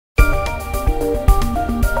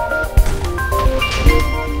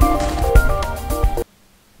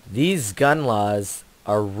These gun laws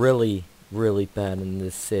are really, really bad in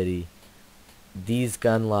this city. These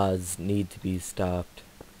gun laws need to be stopped.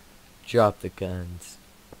 Drop the guns.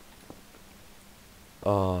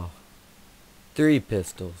 Oh. 3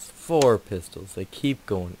 pistols. 4 pistols. They keep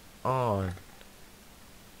going on.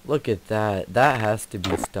 Look at that. That has to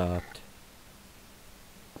be stopped.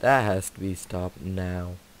 That has to be stopped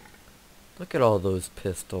now. Look at all those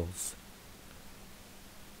pistols.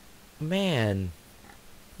 Man.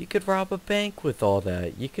 You could rob a bank with all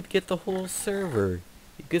that. You could get the whole server.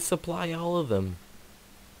 You could supply all of them.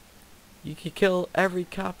 You could kill every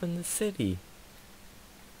cop in the city.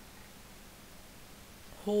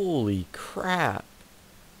 Holy crap.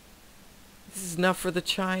 This is enough for the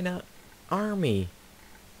China army.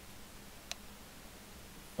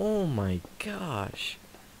 Oh my gosh.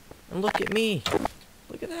 And look at me.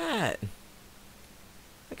 Look at that.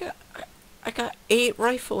 I got 8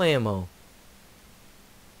 rifle ammo.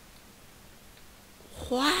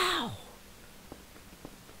 Wow.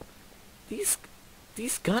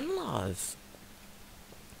 These gun laws.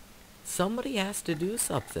 Somebody has to do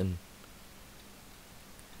something.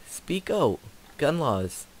 Speak out. Gun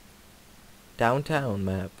laws. Downtown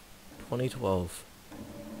map. 2012.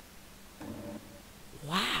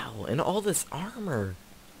 Wow, and all this armor.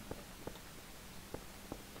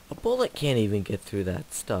 A bullet can't even get through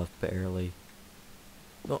that stuff, barely.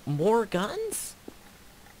 No, more guns?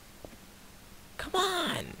 Come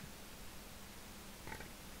on!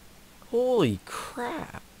 Holy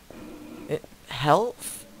crap.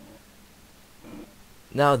 Health?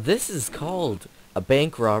 Now this is called a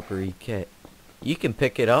bank robbery kit. You can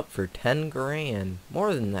pick it up for 10 grand.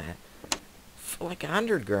 More than that. For like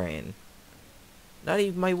 100 grand. Not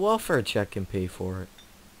even my welfare check can pay for it.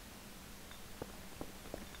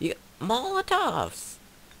 You got Molotovs!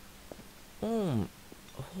 Oh,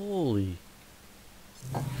 holy.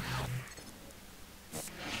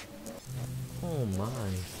 Oh my.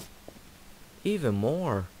 Even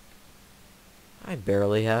more. I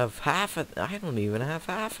barely have half of... I don't even have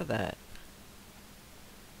half of that.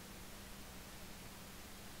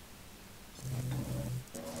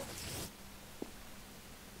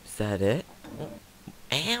 Is that it? Oh,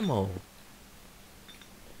 ammo.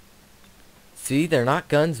 See, they're not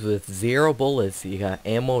guns with 0 bullets. You got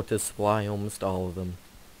ammo to supply almost all of them.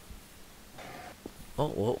 Oh,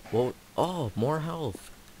 whoa, whoa. Oh, more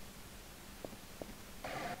health.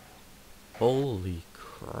 Holy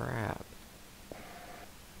crap.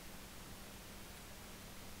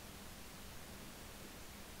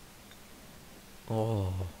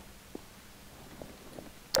 Oh.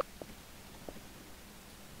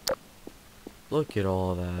 Look at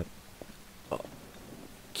all that. Oh.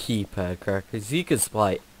 Keypad crackers. You could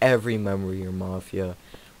supply every member of your mafia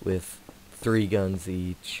with 3 guns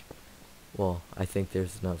each. Well, I think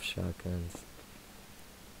there's enough shotguns.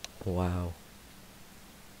 Wow.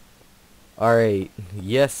 Alright,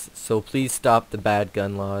 yes, so please stop the bad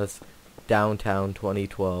gun laws. Downtown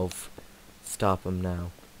 2012. Stop them now.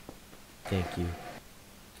 Thank you.